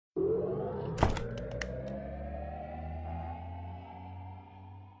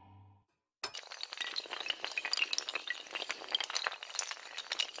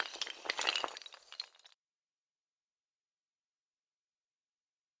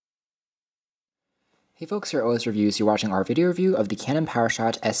Hey folks, here at OS Reviews. You're watching our video review of the Canon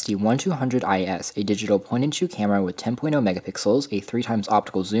PowerShot SD1200IS, a digital point-and-shoot camera with 10.0 megapixels, a 3x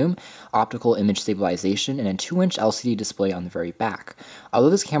optical zoom, optical image stabilization, and a 2-inch LCD display on the very back. Although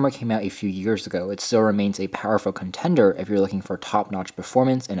this camera came out a few years ago, it still remains a powerful contender if you're looking for top-notch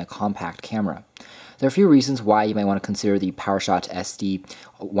performance in a compact camera. There are a few reasons why you might want to consider the PowerShot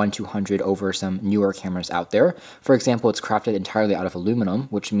SD1200 over some newer cameras out there. For example, it's crafted entirely out of aluminum,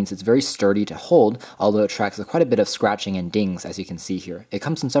 which means it's very sturdy to hold, although it attracts quite a bit of scratching and dings, as you can see here. It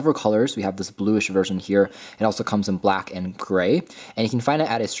comes in several colors. We have this bluish version here. It also comes in black and gray, and you can find it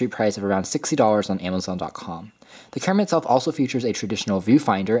at a street price of around $60 on Amazon.com. The camera itself also features a traditional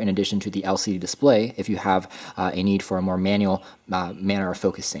viewfinder in addition to the LCD display if you have a need for a more manual manner of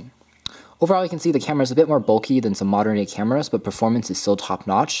focusing. Overall, you can see the camera is a bit more bulky than some modern-day cameras, but performance is still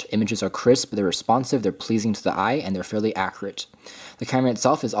top-notch. Images are crisp, they're responsive, they're pleasing to the eye, and they're fairly accurate. The camera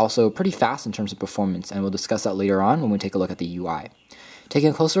itself is also pretty fast in terms of performance, and we'll discuss that later on when we take a look at the UI.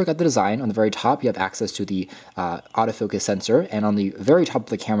 Taking a closer look at the design, on the very top you have access to the autofocus sensor, and on the very top of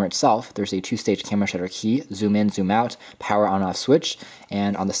the camera itself there's a two-stage camera shutter key, zoom in, zoom out, power on-off switch,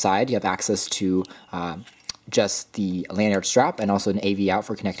 and on the side you have access to just the lanyard strap and also an AV out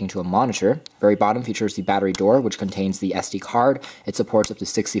for connecting to a monitor. Very bottom features the battery door, which contains the SD card. It supports up to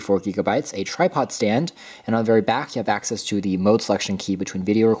 64 gigabytes, a tripod stand, and on the very back you have access to the mode selection key between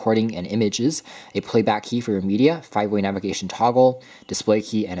video recording and images, a playback key for your media, 5-way navigation toggle, display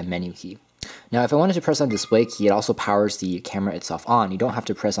key, and a menu key. Now, if I wanted to press on the display key, it also powers the camera itself on. You don't have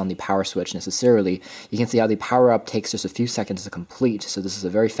to press on the power switch necessarily. You can see how the power up takes just a few seconds to complete, so this is a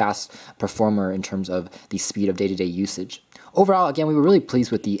very fast performer in terms of the speed of day-to-day usage. Overall, again, we were really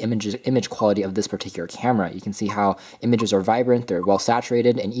pleased with the image quality of this particular camera. You can see how images are vibrant, they're well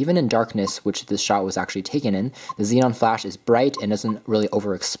saturated, and even in darkness, which this shot was actually taken in, the xenon flash is bright and doesn't really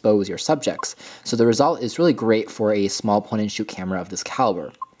overexpose your subjects. So the result is really great for a small point-and-shoot camera of this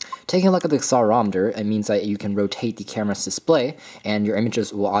caliber. Taking a look at the accelerometer, it means that you can rotate the camera's display and your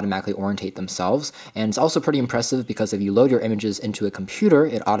images will automatically orientate themselves. And it's also pretty impressive because if you load your images into a computer,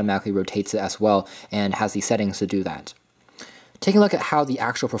 it automatically rotates it as well and has the settings to do that. Taking a look at how the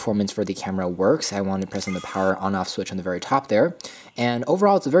actual performance for the camera works, I wanted to press on the power on-off switch on the very top there. And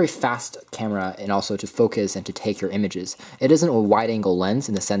overall, it's a very fast camera and also to focus and to take your images. It isn't a wide-angle lens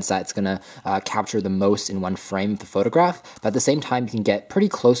in the sense that it's going to capture the most in one frame of the photograph, but at the same time, you can get pretty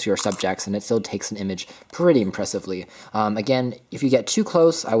close to your subjects and it still takes an image pretty impressively. Again, if you get too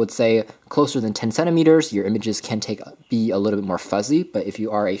close, I would say closer than 10 centimeters, your images can be a little bit more fuzzy, but if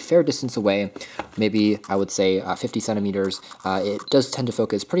you are a fair distance away, maybe I would say 50 centimeters, it does tend to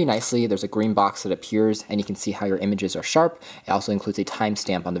focus pretty nicely. There's a green box that appears, and you can see how your images are sharp. It also includes a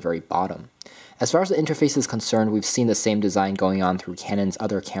timestamp on the very bottom. As far as the interface is concerned, we've seen the same design going on through Canon's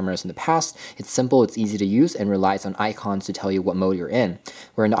other cameras in the past. It's simple, it's easy to use, and relies on icons to tell you what mode you're in.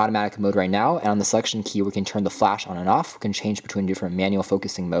 We're in the automatic mode right now, and on the selection key we can turn the flash on and off. We can change between different manual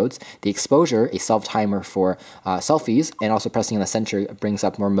focusing modes. The exposure, a self-timer for selfies, and also pressing on the center brings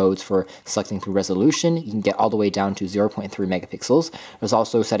up more modes for selecting through resolution. You can get all the way down to 0.3 megapixels. There's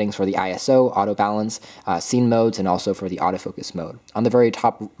also settings for the ISO, auto balance, scene modes, and also for the autofocus mode. On the very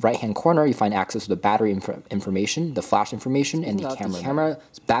top right-hand corner, you find access to the battery information, the flash information, and the camera. The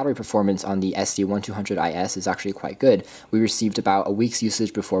camera's battery performance on the SD1200IS is actually quite good. We received about a week's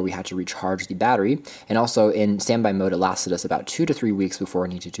usage before we had to recharge the battery, and also in standby mode it lasted us about 2 to 3 weeks before we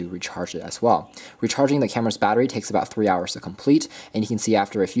needed to recharge it as well. Recharging the camera's battery takes about 3 hours to complete, and you can see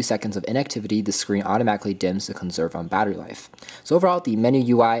after a few seconds of inactivity, the screen automatically dims to conserve on battery life. So overall, the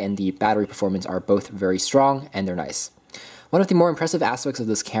menu UI and the battery performance are both very strong, and they're nice. One of the more impressive aspects of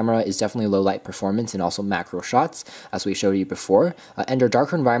this camera is definitely low light performance and also macro shots, as we showed you before. Under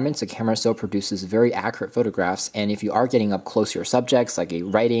darker environments, the camera still produces very accurate photographs, and if you are getting up close to your subjects, like a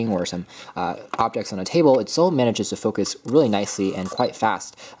writing or some objects on a table, it still manages to focus really nicely and quite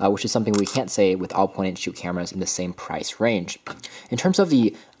fast, which is something we can't say with all point-and-shoot cameras in the same price range. In terms of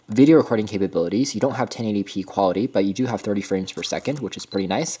the video recording capabilities, you don't have 1080p quality, but you do have 30 frames per second, which is pretty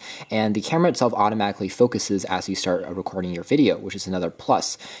nice, and the camera itself automatically focuses as you start recording your video, which is another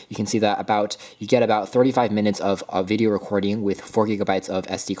plus. You can see that you get about 35 minutes of video recording with 4 gigabytes of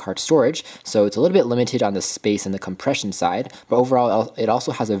SD card storage, so it's a little bit limited on the space and the compression side, but overall it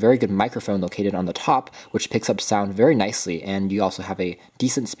also has a very good microphone located on the top, which picks up sound very nicely, and you also have a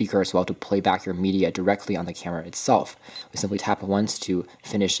decent speaker as well to play back your media directly on the camera itself. We simply tap once to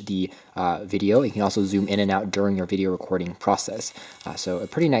finish the video. You can also zoom in and out during your video recording process. So a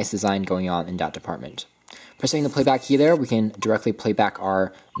pretty nice design going on in that department. Pressing the playback key there, we can directly play back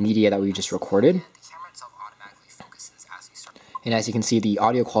our media that we just recorded. devices as you start. And as you can see, the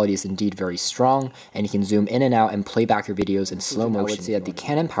audio quality is indeed very strong, and you can zoom in and out and play back your videos in slow motion. I would say that the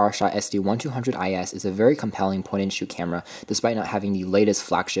Canon PowerShot SD1200IS is a very compelling point-and-shoot camera, despite not having the latest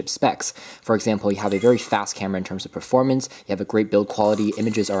flagship specs. For example, you have a very fast camera in terms of performance, you have a great build quality,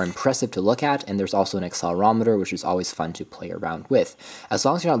 images are impressive to look at, and there's also an accelerometer, which is always fun to play around with. As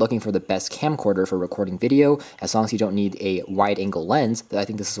long as you're not looking for the best camcorder for recording video, as long as you don't need a wide-angle lens, I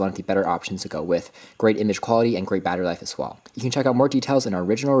think this is one of the better options to go with. Great image quality and great battery life as well. You can check out more details in our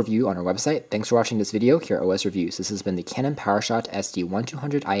original review on our website. Thanks for watching this video here at OS Reviews. This has been the Canon PowerShot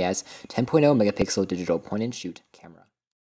SD1200IS 10.0 megapixel digital point-and-shoot camera.